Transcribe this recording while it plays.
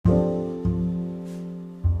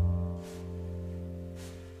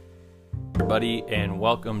everybody, and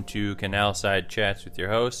welcome to Canal Side Chats with your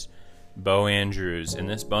host, Beau Andrews. In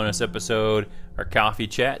this bonus episode, our coffee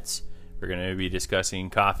chats. We're going to be discussing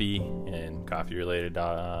coffee and coffee-related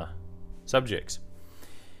subjects.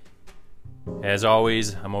 As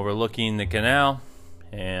always, I'm overlooking the canal,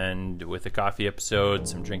 and with the coffee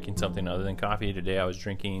episodes, I'm drinking something other than coffee. Today I am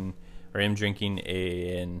drinking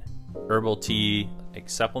an herbal tea, like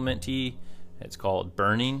supplement tea. It's called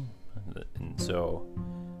Burning, and so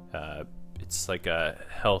it's like a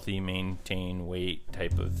healthy, maintain weight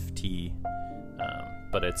type of tea,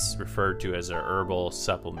 but it's referred to as a herbal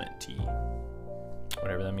supplement tea,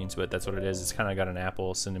 whatever that means, but that's what it is. It's kind of got an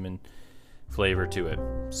apple cinnamon flavor to it.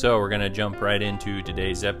 So we're going to jump right into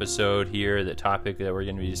today's episode here. The topic that we're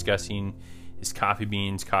going to be discussing is coffee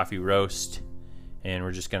beans, coffee roast, and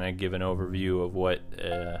we're just going to give an overview of what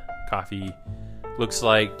coffee looks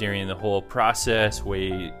like during the whole process,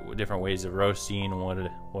 different ways of roasting,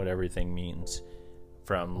 what everything means,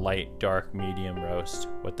 from light, dark, medium roast,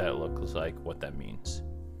 what that looks like, what that means.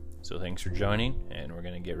 So thanks for joining, and we're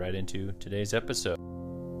going to get right into today's episode.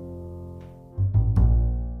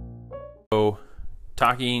 So,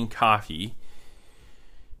 talking coffee,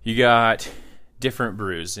 you got different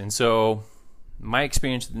brews, and so my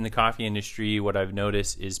experience in the coffee industry, what I've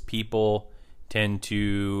noticed is people tend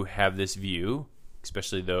to have this view,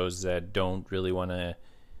 especially those that don't really want to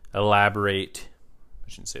elaborate. I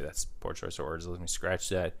shouldn't say that's poor choice of words. Let me scratch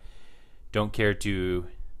that. Don't care to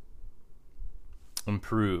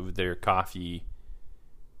improve their coffee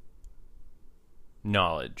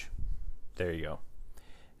knowledge. There you go.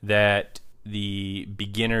 That the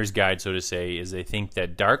beginner's guide, so to say, is they think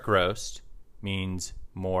that dark roast means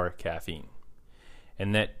more caffeine.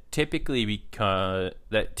 And that typically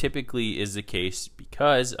is the case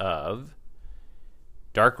because of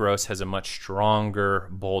dark roast has a much stronger,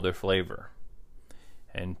 bolder flavor.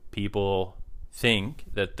 And people think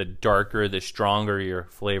that the darker, the stronger your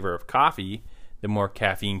flavor of coffee, the more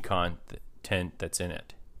caffeine content that's in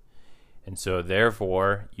it. And so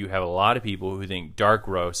therefore, you have a lot of people who think dark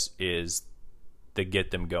roast is the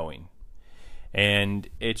get them going. And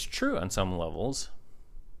it's true on some levels,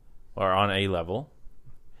 or on a level.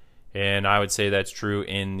 And I would say that's true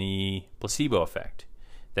in the placebo effect,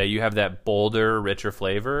 that you have that bolder, richer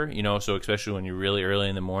flavor, so especially when you're really early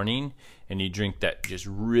in the morning and you drink that just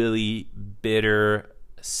really bitter,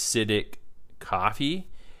 acidic coffee,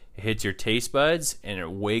 it hits your taste buds and it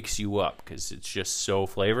wakes you up because it's just so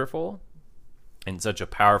flavorful in such a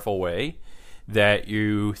powerful way that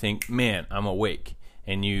you think, man, I'm awake.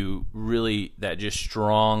 And you really, that just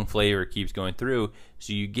strong flavor keeps going through.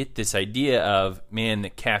 So you get this idea of, man, the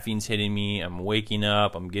caffeine's hitting me, I'm waking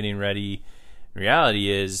up, I'm getting ready. Reality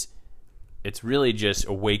is, it's really just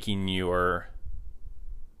awakening your,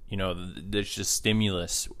 there's just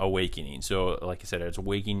stimulus awakening. So like I said, it's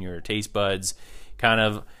awakening your taste buds.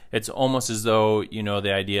 It's almost as though,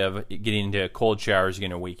 the idea of getting into a cold shower is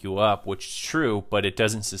going to wake you up, which is true, but it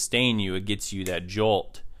doesn't sustain you. It gets you that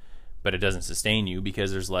jolt, but it doesn't sustain you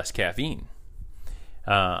because there's less caffeine.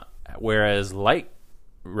 Whereas light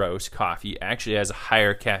roast coffee actually has a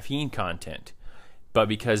higher caffeine content, but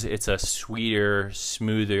because it's a sweeter,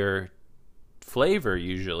 smoother flavor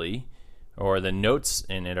usually, or the notes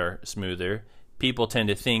in it are smoother, people tend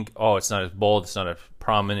to think, oh, it's not as bold, it's not as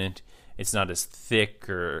prominent, it's not as thick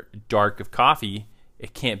or dark of coffee,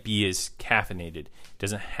 it can't be as caffeinated. It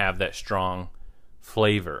doesn't have that strong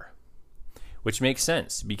flavor, which makes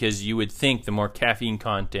sense because you would think the more caffeine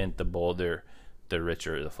content, the bolder, the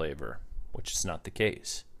richer the flavor, which is not the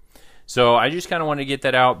case. So I just kind of want to get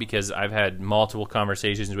that out because I've had multiple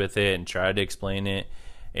conversations with it and tried to explain it.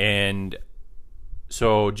 And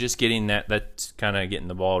so just getting that's kind of getting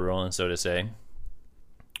the ball rolling, so to say,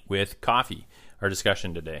 with coffee. Our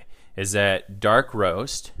discussion today is that dark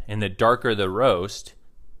roast, and the darker the roast,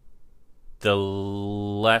 the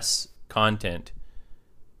less content,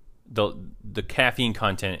 the caffeine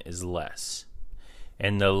content is less.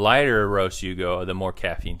 And the lighter roast you go, the more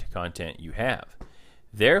caffeine content you have.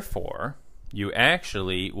 Therefore, you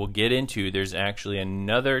actually will get into, there's actually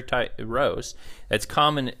another type of roast that's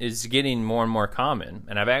common, is getting more and more common.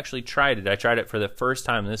 And I've actually tried it. I tried it for the first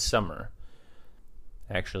time this summer,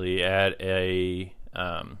 actually at a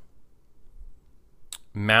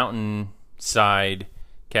mountainside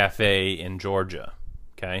cafe in Georgia,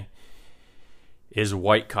 okay, is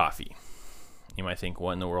white coffee. You might think,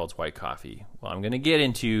 what in the world's white coffee? Well, I'm going to get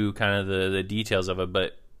into kind of the details of it,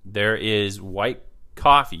 but there is white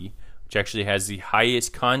coffee, which actually has the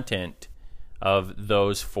highest content of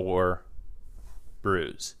those four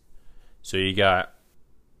brews. So you got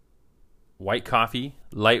white coffee,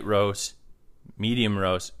 light roast, medium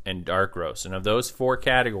roast, and dark roast. And of those 4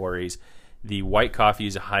 categories, the white coffee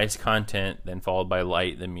is the highest content, then followed by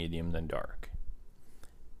light, then medium, then dark.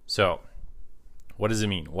 So what does it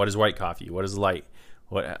mean? What is white coffee? What is light?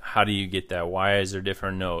 How do you get that? Why is there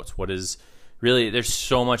different notes? What is really, there's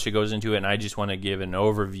so much that goes into it, and I just want to give an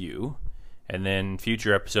overview, and then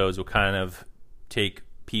future episodes will kind of take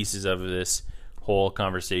pieces of this whole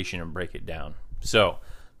conversation and break it down. So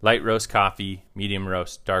light roast coffee, medium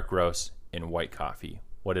roast, dark roast, and white coffee.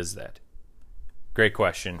 What is that? Great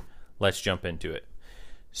question. Let's jump into it.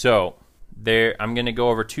 So I'm going to go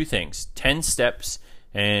over 2 things: 10 steps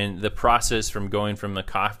and the process from going from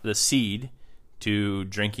the seed to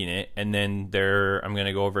drinking it, and then I'm going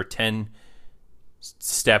to go over 10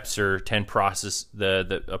 steps or 10 process,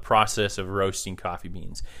 a process of roasting coffee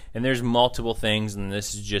beans. And there's multiple things, and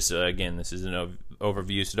this is just again, this is an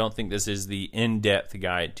overview, so don't think this is the in-depth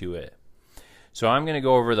guide to it. So I'm going to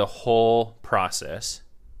go over the whole process,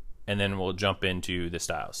 and then we'll jump into the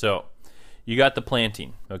style. So you got the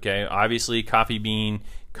planting, okay? Obviously, coffee bean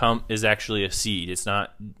is actually a seed. It's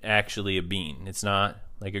not actually a bean. It's not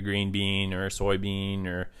like a green bean or a soybean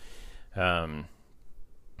or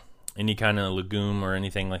any kind of legume or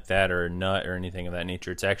anything like that, or a nut or anything of that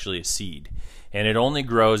nature. It's actually a seed, and it only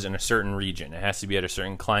grows in a certain region. It has to be at a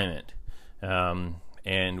certain climate, and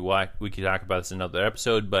we could talk about this in another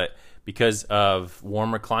episode, but because of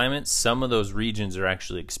warmer climates, some of those regions are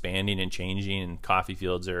actually expanding and changing, and coffee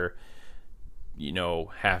fields are,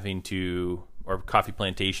 having to, or coffee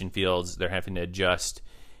plantation fields, they're having to adjust.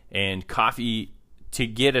 And coffee, to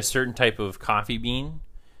get a certain type of coffee bean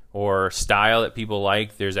or style that people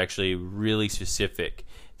like, there's actually really specific.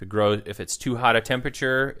 If it's too hot a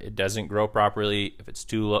temperature, it doesn't grow properly. If it's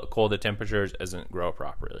too cold a temperature, it doesn't grow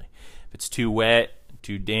properly. If it's too wet,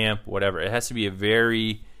 too damp, whatever, it has to be a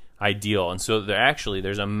very ideal. And so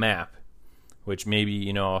there's a map, which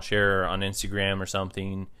maybe I'll share on Instagram or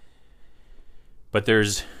something. But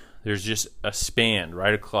there's just a span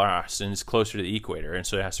right across, and it's closer to the equator, and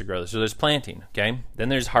so it has to grow. So there's planting, okay? Then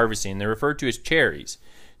there's harvesting. They're referred to as cherries.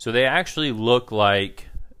 So they actually look like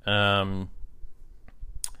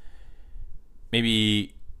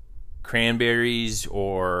maybe cranberries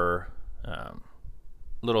or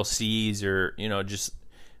little seeds, or just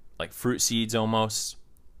like fruit seeds almost.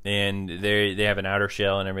 And they have an outer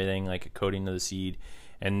shell and everything, like a coating of the seed,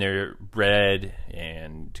 and they're red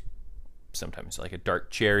and sometimes like a dark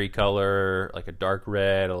cherry color, like a dark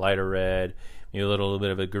red, a lighter red, maybe a little bit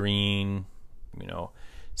of a green,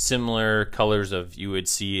 similar colors of you would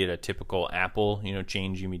see at a typical apple,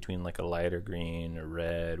 changing between like a lighter green or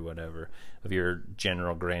red, whatever, of your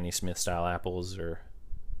general Granny Smith style apples, or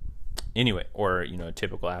a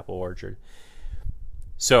typical apple orchard.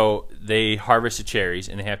 So they harvest the cherries,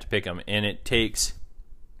 and they have to pick them, and it takes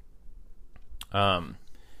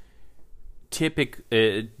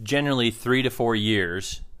generally 3 to 4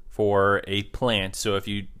 years for a plant. So if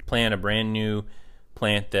you plant a brand new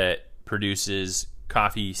plant that produces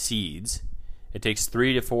coffee seeds, it takes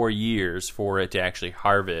 3 to 4 years for it to actually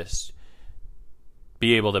harvest,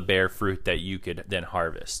 be able to bear fruit that you could then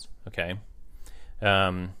harvest, okay?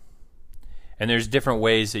 And there's different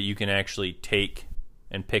ways that you can actually take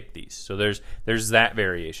and pick these. So there's that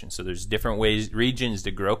variation. So there's different regions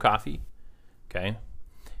to grow coffee, okay?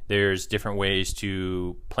 There's different ways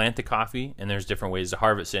to plant the coffee, and there's different ways to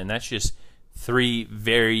harvest it. And that's just 3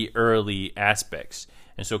 very early aspects.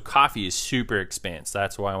 And so coffee is super expansive.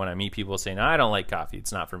 That's why when I meet people saying, I don't like coffee,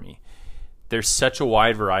 it's not for me, there's such a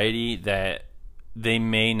wide variety that they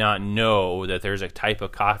may not know that there's a type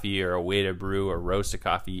of coffee or a way to brew or roast a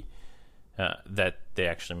coffee that they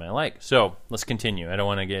actually might like. So let's continue. I don't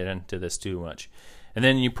want to get into this too much. And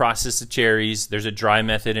then you process the cherries. There's a dry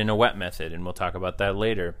method and a wet method, and we'll talk about that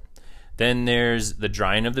later. Then there's the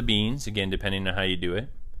drying of the beans, again, depending on how you do it.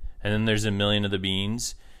 And then there's a milling of the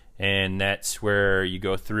beans, and that's where you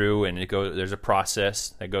go through, and there's a process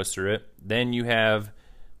that goes through it. Then you have,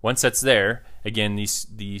 once that's there, again,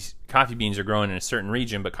 these coffee beans are grown in a certain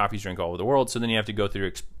region, but coffee's drink all over the world, so then you have to go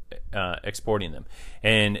through exporting them.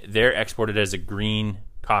 And they're exported as a green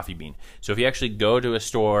coffee bean. So if you actually go to a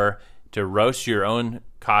store to roast your own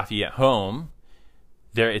coffee at home,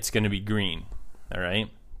 it's going to be green, all right?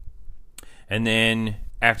 And then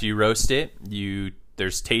after you roast it,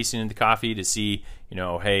 there's tasting in the coffee to see,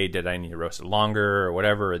 hey, did I need to roast it longer or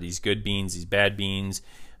whatever? Are these good beans, these bad beans?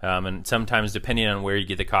 And sometimes, depending on where you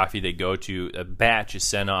get the coffee, they go to a batch is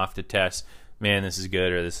sent off to test, man, this is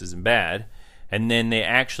good or this isn't bad. And then they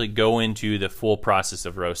actually go into the full process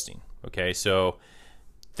of roasting, okay? So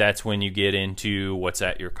that's when you get into what's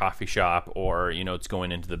at your coffee shop, or it's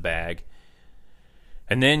going into the bag.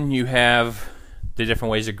 And then you have the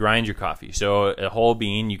different ways to grind your coffee. So a whole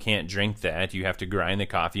bean, you can't drink that. You have to grind the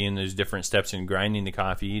coffee, and there's different steps in grinding the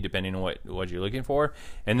coffee depending on what you're looking for.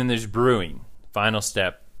 And then there's brewing, final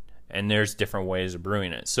step, and there's different ways of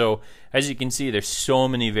brewing it. So as you can see, there's so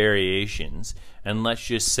many variations, and let's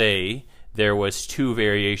just say there was 2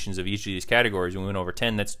 variations of each of these categories. We went over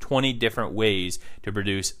 10. That's 20 different ways to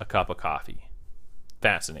produce a cup of coffee.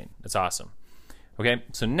 Fascinating. That's awesome. Okay,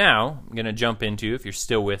 so now I'm going to jump into, if you're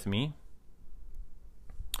still with me,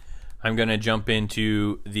 I'm going to jump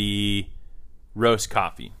into the roast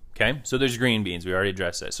coffee. Okay, so there's green beans. We already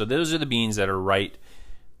addressed that. So those are the beans that are right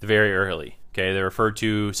very early. Okay, they're referred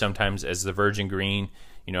to sometimes as the virgin green.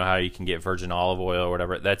 You know how you can get virgin olive oil or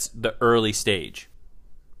whatever. That's the early stage.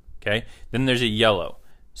 Okay, then there's a yellow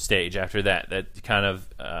stage after that. That kind of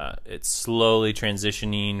it's slowly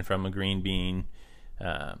transitioning from a green bean.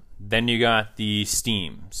 Then you got the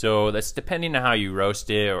steam. So that's depending on how you roast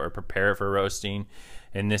it or prepare it for roasting.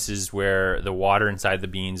 And this is where the water inside the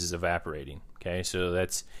beans is evaporating. Okay, so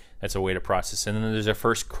that's a way to process. And then there's a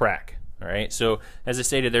first crack. All right, so as I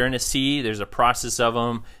stated, they're in a sea. There's a process of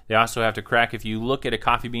them. They also have to crack. If you look at a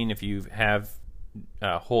coffee bean, if you have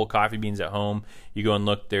whole coffee beans at home, you go and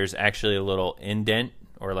look, there's actually a little indent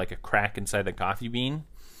or like a crack inside the coffee bean.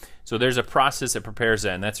 So there's a process that prepares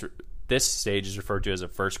that, and this stage is referred to as a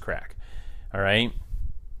first crack. All right,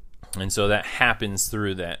 and so that happens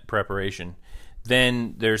through that preparation.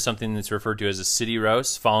 Then there's something that's referred to as a city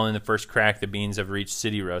roast. Following the first crack, the beans have reached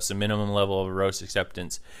city roast, a minimum level of roast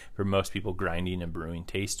acceptance for most people grinding and brewing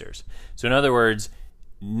tasters. So in other words,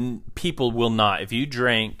 people will not, if you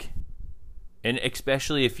drink, and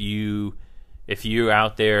especially if you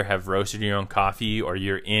out there have roasted your own coffee, or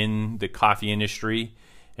you're in the coffee industry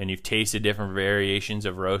and you've tasted different variations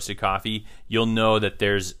of roasted coffee, you'll know that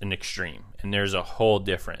there's an extreme and there's a whole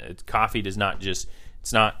different. Coffee does not just,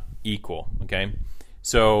 it's not equal. Okay,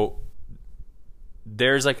 so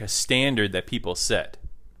there's like a standard that people set,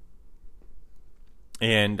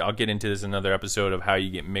 and I'll get into this in another episode of how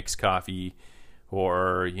you get mixed coffee,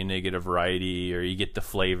 or you get a variety, or you get the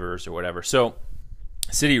flavors or whatever. So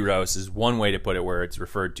city roast is one way to put it, where it's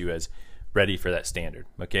referred to as ready for that standard.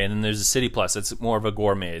 Okay, and then there's a city plus. That's more of a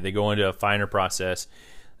gourmet. They go into a finer process,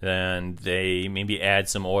 and they maybe add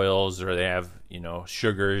some oils, or they have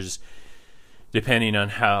sugars, depending on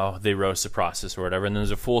how they roast the process or whatever. And then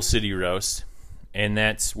there's a full city roast, and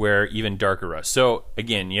that's where even darker roast. So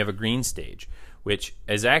again, you have a green stage, which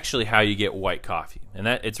is actually how you get white coffee. And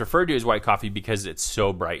that it's referred to as white coffee because it's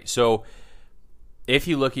so bright. So if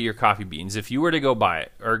you look at your coffee beans, if you were to go buy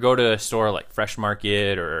it, or go to a store like Fresh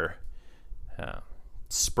Market or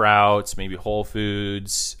Sprouts, maybe Whole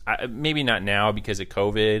Foods, maybe not now because of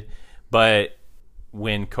COVID, but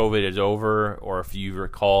when COVID is over, or if you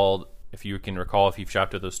can recall, if you've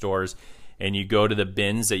shopped at those stores and you go to the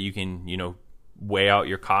bins that you can, weigh out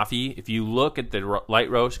your coffee, if you look at the light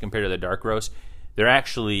roast compared to the dark roast, they're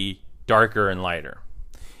actually darker and lighter.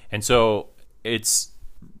 And so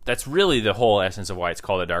that's really the whole essence of why it's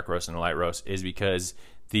called a dark roast and a light roast, is because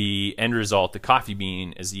the end result, the coffee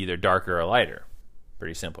bean, is either darker or lighter.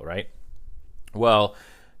 Pretty simple, right? Well,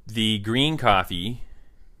 the green coffee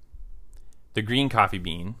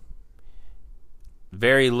bean,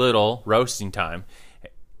 very little roasting time,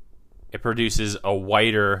 it produces a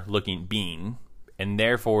whiter looking bean, and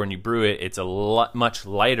therefore when you brew it, it's a much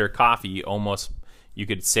lighter coffee, almost you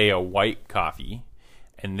could say a white coffee,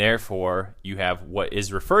 and therefore you have what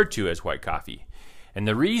is referred to as white coffee. And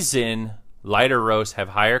the reason lighter roasts have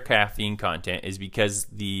higher caffeine content is because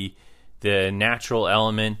the natural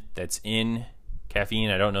element that's in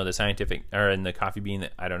caffeine, I don't know the scientific, or in the coffee bean,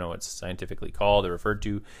 I don't know what's scientifically called or referred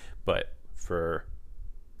to, but for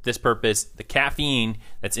this purpose, the caffeine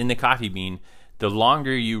that's in the coffee bean, the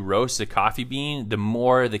longer you roast the coffee bean, the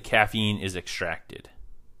more the caffeine is extracted.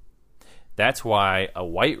 That's why a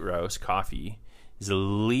white roast coffee is the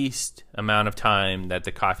least amount of time that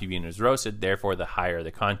the coffee bean is roasted, therefore the higher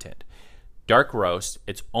the content. Dark roast,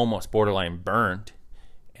 it's almost borderline burnt,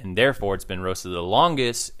 and therefore it's been roasted the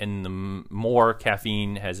longest, and the more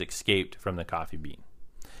caffeine has escaped from the coffee bean.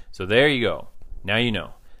 So there you go. Now you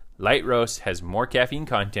know. Light roast has more caffeine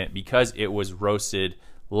content because it was roasted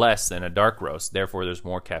less than a dark roast. Therefore, there's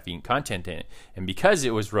more caffeine content in it. And because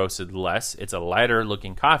it was roasted less, it's a lighter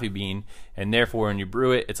looking coffee bean, and therefore when you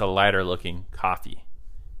brew it, it's a lighter looking coffee.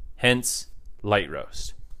 Hence, light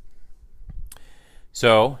roast.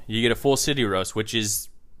 So you get a full city roast, which is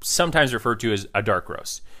sometimes referred to as a dark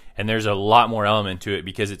roast. And there's a lot more element to it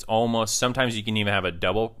because it's almost, sometimes you can even have a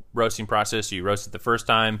double roasting process. So you roast it the first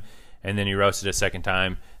time and then you roast it a second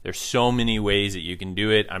time. There's so many ways that you can do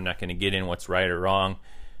it. I'm not going to get in what's right or wrong.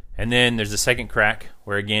 And then there's a second crack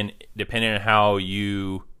where, again, depending on how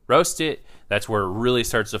you roast it, that's where it really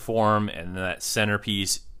starts to form, and that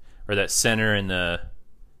centerpiece or that center in the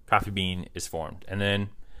coffee bean is formed. And then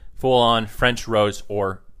full on French roast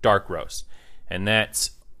or dark roast. And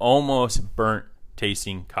that's almost burnt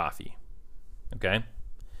tasting coffee. Okay?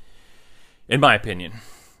 In my opinion.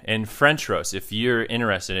 And French roast, if you're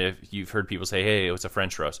interested, if you've heard people say, hey, what's a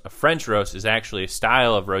French roast? A French roast is actually a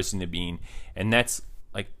style of roasting the bean, and that's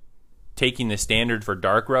like taking the standard for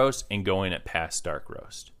dark roast and going it past dark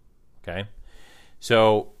roast. Okay?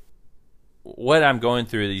 So what I'm going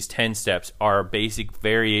through, these 10 steps, are basic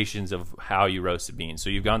variations of how you roast a bean. So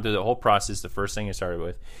you've gone through the whole process, the first thing I started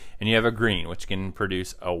with, and you have a green, which can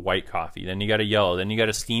produce a white coffee. Then you got a yellow. Then you got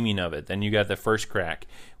a steaming of it. Then you got the first crack,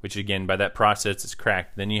 which again, by that process, is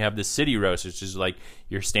cracked. Then you have the city roast, which is like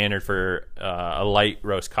your standard for a light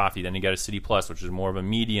roast coffee. Then you got a city plus, which is more of a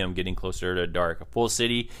medium, getting closer to dark. A full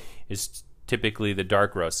city is typically the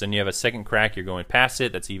dark roast. Then you have a second crack. You're going past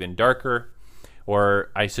it. That's even darker.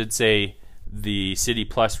 Or I should say, the city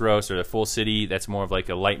plus roast or the full city, that's more of like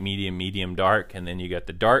a light medium, medium dark. And then you got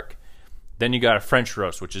the dark. Then you got a French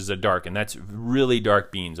roast, which is a dark, and that's really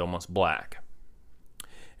dark beans, almost black.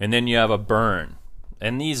 And then you have a burn.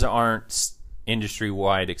 And these aren't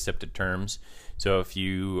industry-wide accepted terms. So if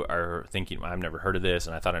you are thinking, I've never heard of this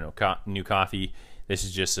and I thought I knew coffee, this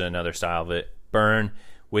is just another style of it. Burn,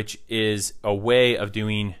 which is a way of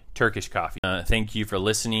doing Turkish coffee. Thank you for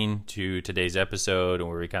listening to today's episode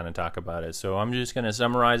where we kind of talk about it. So I'm just going to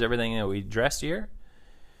summarize everything that we addressed here.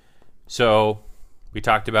 So we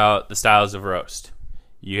talked about the styles of roast.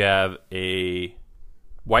 You have a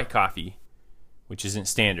white coffee, which isn't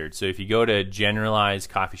standard. So if you go to a generalized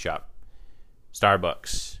coffee shop,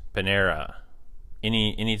 Starbucks, Panera,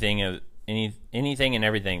 anything and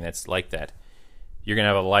everything that's like that, you're going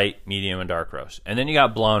to have a light, medium, and dark roast. And then you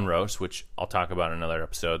got blonde roast, which I'll talk about in another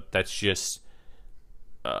episode. That's just,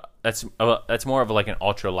 that's more of like an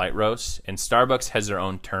ultra light roast. And Starbucks has their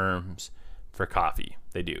own terms for coffee.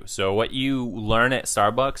 They do. So what you learn at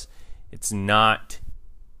Starbucks, it's not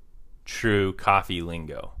true coffee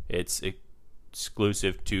lingo. It's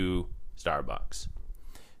exclusive to Starbucks.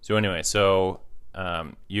 So anyway,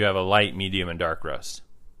 you have a light, medium, and dark roast.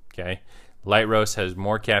 Okay? Light roast has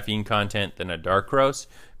more caffeine content than a dark roast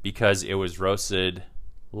because it was roasted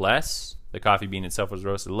less. The coffee bean itself was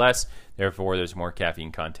roasted less. Therefore, there's more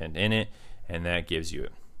caffeine content in it, and that gives you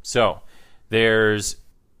it. So there's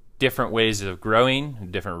different ways of growing,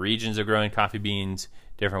 different regions of growing coffee beans,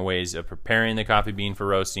 different ways of preparing the coffee bean for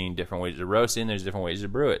roasting, different ways of roasting. There's different ways to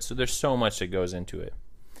brew it. So there's so much that goes into it.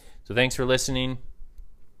 So thanks for listening.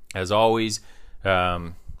 As always,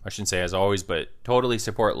 I shouldn't say as always, but totally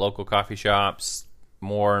support local coffee shops.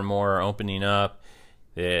 More and more are opening up.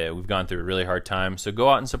 We've gone through a really hard time. So go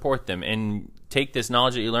out and support them and take this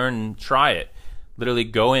knowledge that you learn and try it. Literally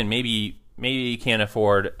go in. Maybe you can't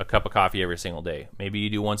afford a cup of coffee every single day. Maybe you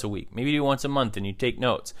do once a week. Maybe you do once a month and you take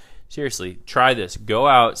notes. Seriously, try this. Go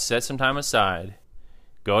out, set some time aside,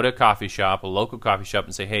 go to a coffee shop, a local coffee shop,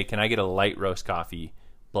 and say, hey, can I get a light roast coffee,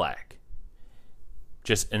 black?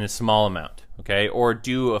 Just in a small amount, okay? Or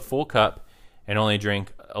do a full cup and only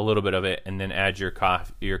drink a little bit of it, and then add your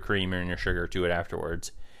coffee, your cream, and your sugar to it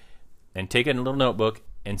afterwards. And take a little notebook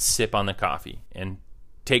and sip on the coffee and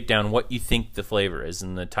take down what you think the flavor is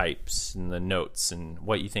and the types and the notes and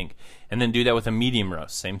what you think. And then do that with a medium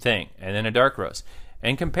roast, same thing, and then a dark roast,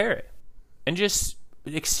 and compare it. And just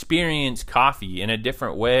experience coffee in a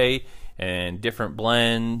different way and different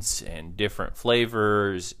blends and different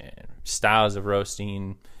flavors and styles of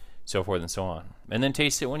roasting, so forth and so on. And then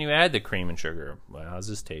taste it when you add the cream and sugar. Well, how does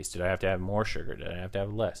this taste? Did I have to have more sugar? Did I have to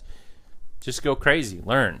have less? Just go crazy.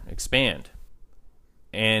 Learn. Expand.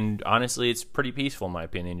 And honestly, it's pretty peaceful in my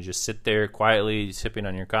opinion. You just sit there quietly, sipping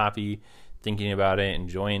on your coffee, thinking about it,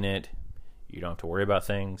 enjoying it. You don't have to worry about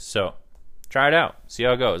things. So try it out. See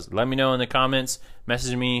how it goes. Let me know in the comments.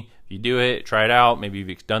 Message me if you do it. Try it out. Maybe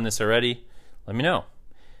you've done this already. Let me know.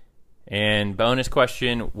 And bonus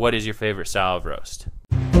question, what is your favorite style of roast?